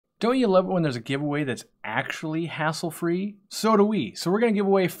Don't you love it when there's a giveaway that's actually hassle-free? So do we. So we're going to give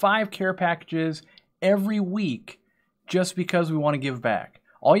away 5 care packages every week just because we want to give back.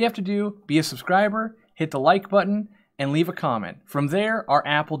 All you have to do, be a subscriber, hit the like button, and leave a comment. From there, our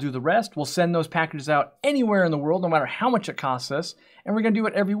app will do the rest. We'll send those packages out anywhere in the world, no matter how much it costs us, and we're going to do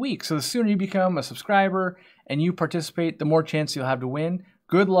it every week. So the sooner you become a subscriber and you participate, the more chance you'll have to win.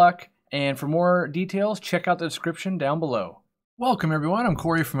 Good luck, and for more details, check out the description down below. Welcome everyone, I'm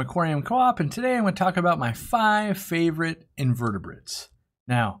Corey from Aquarium Co-op, and today I'm going to talk about my 5 favorite invertebrates.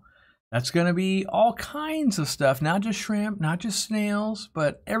 Now, that's going to be all kinds of stuff, not just shrimp, not just snails,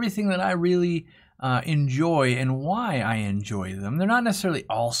 but everything that I really enjoy and why I enjoy them. They're not necessarily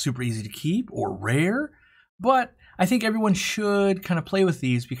all super easy to keep or rare, but I think everyone should kind of play with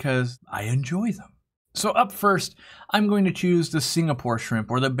these because I enjoy them. So up first, I'm going to choose the Singapore shrimp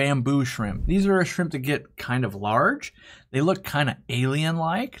or the bamboo shrimp. These are a shrimp that get kind of large. They look kind of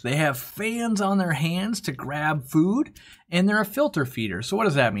alien-like. They have fans on their hands to grab food, and they're a filter feeder. So what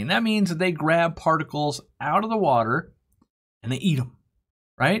does that mean? That means that they grab particles out of the water and they eat them,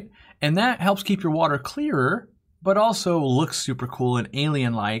 right? And that helps keep your water clearer, but also looks super cool and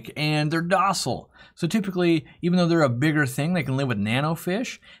alien-like, and they're docile. So typically, even though they're a bigger thing, they can live with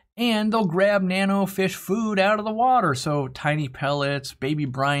nanofish, and they'll grab nanofish food out of the water. So tiny pellets, baby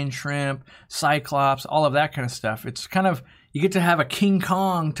brine shrimp, cyclops, all of that kind of stuff. It's kind of, you get to have a King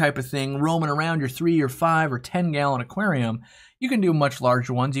Kong type of thing roaming around your 3 or 5 or 10 gallon aquarium. You can do much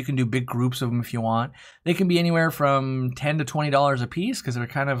larger ones. You can do big groups of them if you want. They can be anywhere from $10 to $20 a piece because they're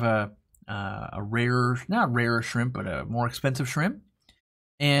kind of a rare, not rarer shrimp, but a more expensive shrimp.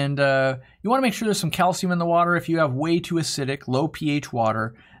 And you want to make sure there's some calcium in the water. If you have way too acidic, low pH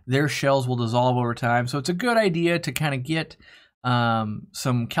water, their shells will dissolve over time. So it's a good idea to kind of get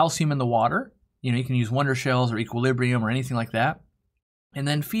some calcium in the water. You know, you can use Wonder Shells or Equilibrium or anything like that. And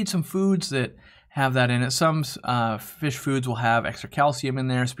then feed some foods that have that in it. Some fish foods will have extra calcium in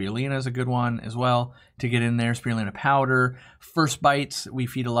there. Spirulina is a good one as well to get in there. Spirulina powder. First bites, we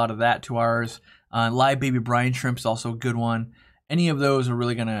feed a lot of that to ours. Live baby brine shrimp is also a good one. Any of those are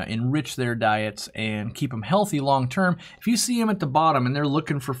really going to enrich their diets and keep them healthy long term. If you see them at the bottom and they're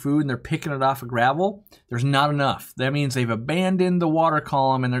looking for food and they're picking it off of gravel, there's not enough. That means they've abandoned the water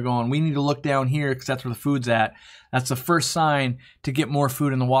column and they're going, we need to look down here because that's where the food's at. That's the first sign to get more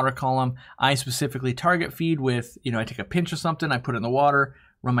food in the water column. I specifically target feed with, I take a pinch of something, I put it in the water,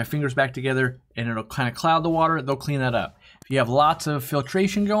 run my fingers back together, and it'll kind of cloud the water. They'll clean that up. If you have lots of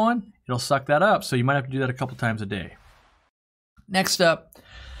filtration going, it'll suck that up. So you might have to do that a couple times a day. Next up,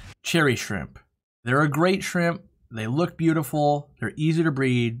 cherry shrimp. They're a great shrimp. They look beautiful. They're easy to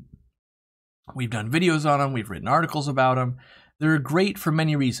breed. We've done videos on them. We've written articles about them. They're great for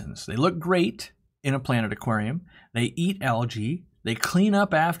many reasons. They look great in a planted aquarium. They eat algae. They clean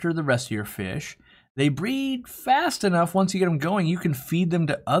up after the rest of your fish. They breed fast enough. Once you get them going, you can feed them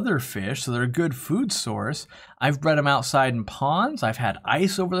to other fish, so they're a good food source. I've bred them outside in ponds. I've had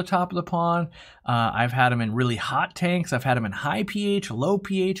ice over the top of the pond. I've had them in really hot tanks. I've had them in high pH, low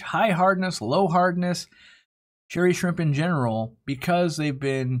pH, high hardness, low hardness. Cherry shrimp in general, because they've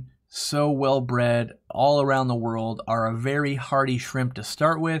been so well bred all around the world, are a very hardy shrimp to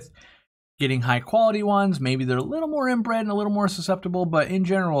start with. Getting high quality ones, maybe they're a little more inbred and a little more susceptible, but in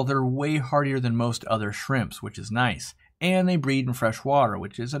general, they're way hardier than most other shrimps, which is nice. And they breed in fresh water,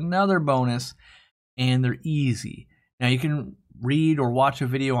 which is another bonus, and they're easy. Now you can read or watch a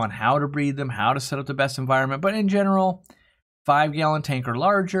video on how to breed them, how to set up the best environment, but in general, 5-gallon tank or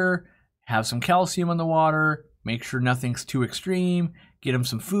larger, have some calcium in the water, make sure nothing's too extreme, get them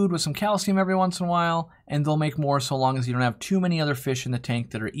some food with some calcium every once in a while, and they'll make more so long as you don't have too many other fish in the tank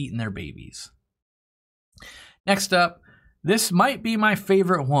that are eating their babies. Next up, this might be my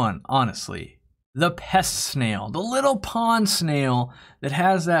favorite one, honestly. The Pest snail, the little pond snail that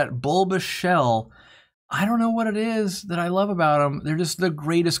has that bulbous shell. I don't know what it is that I love about them. They're just the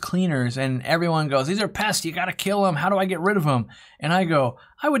greatest cleaners, and everyone goes, these are pests, you gotta kill them, how do I get rid of them? And I go,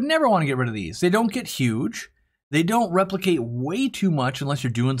 I would never want to get rid of these. They don't get huge. They don't replicate way too much unless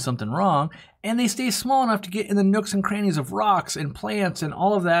you're doing something wrong, and they stay small enough to get in the nooks and crannies of rocks and plants and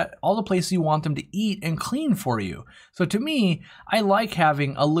all of that, all the places you want them to eat and clean for you. So to me, I like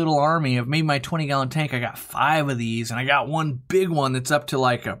having a little army of maybe my 20-gallon tank. I got 5 of these, and I got one big one that's up to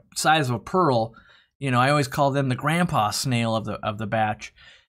like a size of a pearl. I always call them the grandpa snail of the batch.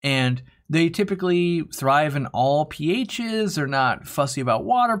 And they typically thrive in all pHs. They're not fussy about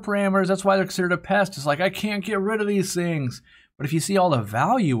water parameters. That's why they're considered a pest. It's like, I can't get rid of these things. But if you see all the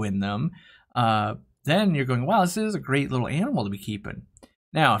value in them, then you're going, wow, this is a great little animal to be keeping.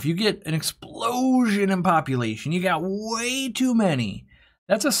 Now, if you get an explosion in population, you got way too many,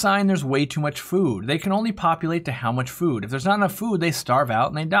 That's a sign there's way too much food. They can only populate to how much food. If there's not enough food, they starve out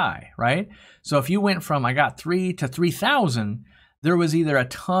and they die, right? So if you went from I got 3 to 3,000, there was either a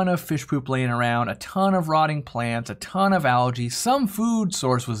ton of fish poop laying around, a ton of rotting plants, a ton of algae, some food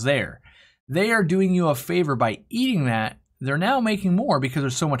source was there. They are doing you a favor by eating that. They're now making more because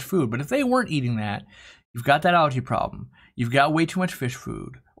there's so much food. But if they weren't eating that, you've got that algae problem. You've got way too much fish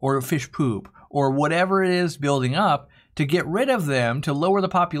food or fish poop or whatever it is building up. To get rid of them, to lower the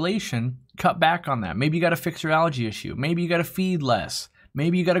population, cut back on that. Maybe you got to fix your algae issue. Maybe you got to feed less.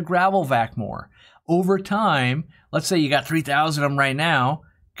 Maybe you got to gravel vac more. Over time, let's say you got 3,000 of them right now,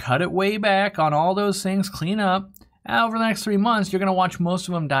 cut it way back on all those things, clean up. Over the next 3 months, you're going to watch most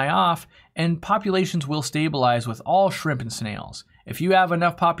of them die off, and populations will stabilize with all shrimp and snails. If you have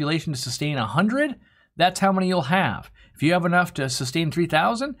enough population to sustain 100, that's how many you'll have. If you have enough to sustain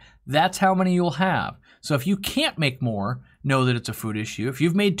 3,000, that's how many you'll have. So if you can't make more, know that it's a food issue. If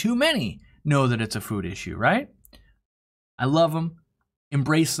you've made too many, know that it's a food issue, right? I love them.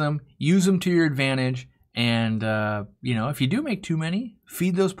 Embrace them. Use them to your advantage. And, if you do make too many,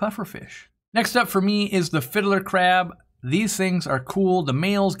 feed those pufferfish. Next up for me is the fiddler crab. These things are cool. The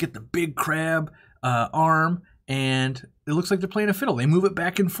males get the big crab arm, and it looks like they're playing a fiddle. They move it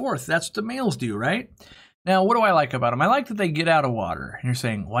back and forth. That's what the males do, right? Now, what do I like about them? I like that they get out of water. And you're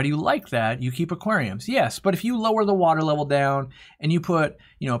saying, why do you like that? You keep aquariums. Yes, but if you lower the water level down and you put,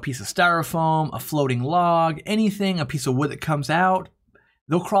 a piece of styrofoam, a floating log, anything, a piece of wood that comes out,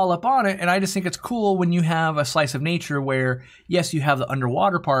 they'll crawl up on it. And I just think it's cool when you have a slice of nature where, yes, you have the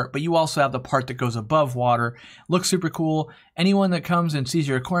underwater part, but you also have the part that goes above water. Looks super cool. Anyone that comes and sees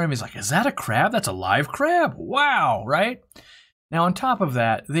your aquarium is like, is that a crab? That's a live crab. Wow, right? Now, on top of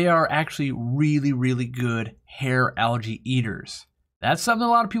that, they are actually really, really good hair algae eaters. That's something a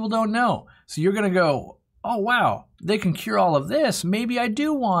lot of people don't know. So you're going to go, oh, wow, they can cure all of this. Maybe I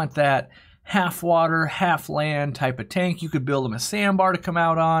do want that half water, half land type of tank. You could build them a sandbar to come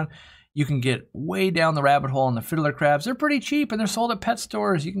out on. You can get way down the rabbit hole on the fiddler crabs. They're pretty cheap and they're sold at pet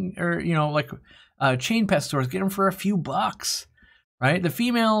stores. You can, chain pet stores, get them for a few bucks, right? The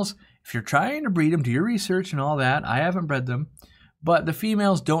females, if you're trying to breed them, do your research and all that. I haven't bred them. But the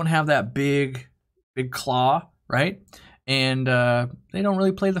females don't have that big claw, right? And they don't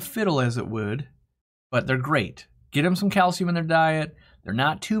really play the fiddle as it would, but they're great. Get them some calcium in their diet. They're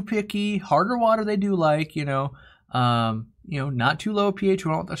not too picky. Harder water they do like, not too low pH. We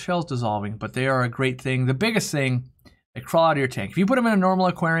don't want the shells dissolving, but they are a great thing. The biggest thing, they crawl out of your tank. If you put them in a normal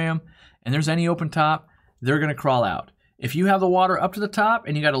aquarium and there's any open top, they're going to crawl out. If you have the water up to the top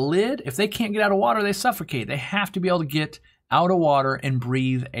and you got a lid, if they can't get out of water, they suffocate. They have to be able to get out of water and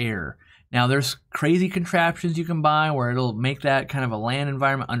breathe air. Now there's crazy contraptions you can buy where it'll make that kind of a land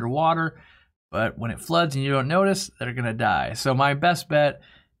environment underwater, but when it floods and you don't notice, they're gonna die. So my best bet,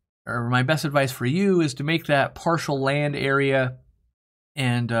 or my best advice for you, is to make that partial land area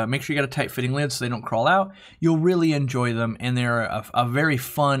and make sure you got a tight fitting lid so they don't crawl out. You'll really enjoy them, and they're a very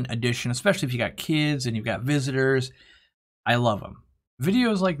fun addition, especially if you got kids and you've got visitors. I love them.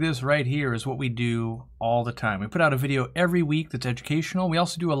 Videos like this right here is what we do all the time. We put out a video every week that's educational. We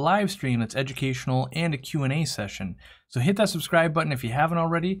also do a live stream that's educational and a Q&A session. So hit that subscribe button if you haven't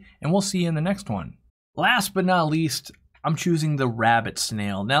already, and we'll see you in the next one. Last but not least, I'm choosing the rabbit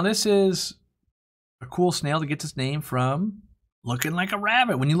snail. Now this is a cool snail that gets its name from looking like a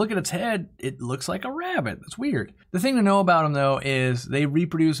rabbit. When you look at its head, it looks like a rabbit. That's weird. The thing to know about them, though, is they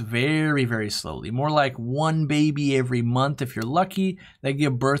reproduce very, very slowly. More like one baby every month if you're lucky. They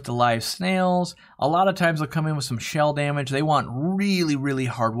give birth to live snails. A lot of times they'll come in with some shell damage. They want really, really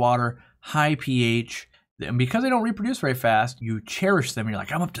hard water, high pH. And because they don't reproduce very fast, you cherish them. You're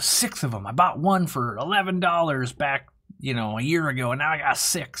like, I'm up to 6 of them. I bought one for $11 back, a year ago, and now I got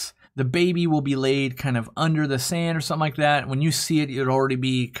 6. The baby will be laid kind of under the sand or something like that. When you see it, it'll already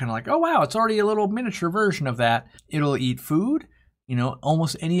be kind of like, oh, wow, it's already a little miniature version of that. It'll eat food,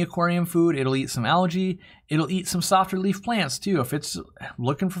 almost any aquarium food. It'll eat some algae. It'll eat some softer leaf plants, too. If it's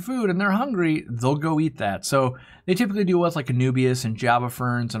looking for food and they're hungry, they'll go eat that. So they typically do what's like anubias and java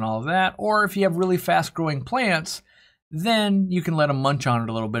ferns and all of that. Or if you have really fast-growing plants, then you can let them munch on it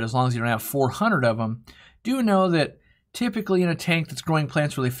a little bit as long as you don't have 400 of them. Do know that typically in a tank that's growing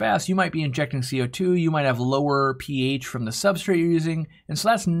plants really fast, you might be injecting CO2, you might have lower pH from the substrate you're using, and so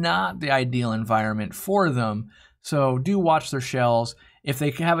that's not the ideal environment for them. So do watch their shells. If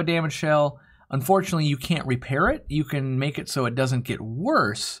they have a damaged shell, unfortunately you can't repair it. You can make it so it doesn't get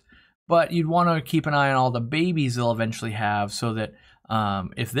worse, but you'd want to keep an eye on all the babies they'll eventually have so that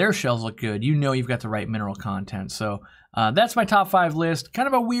if their shells look good, you've got the right mineral content. So that's my top 5 list. Kind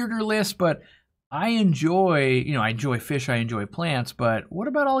of a weirder list, but I enjoy, I enjoy fish, I enjoy plants, but what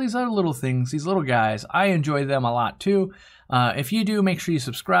about all these other little things, these little guys? I enjoy them a lot too. If you do, make sure you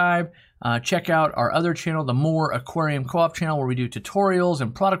subscribe. Check out our other channel, the More Aquarium Co-op channel, where we do tutorials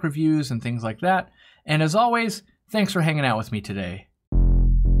and product reviews and things like that. And as always, thanks for hanging out with me today.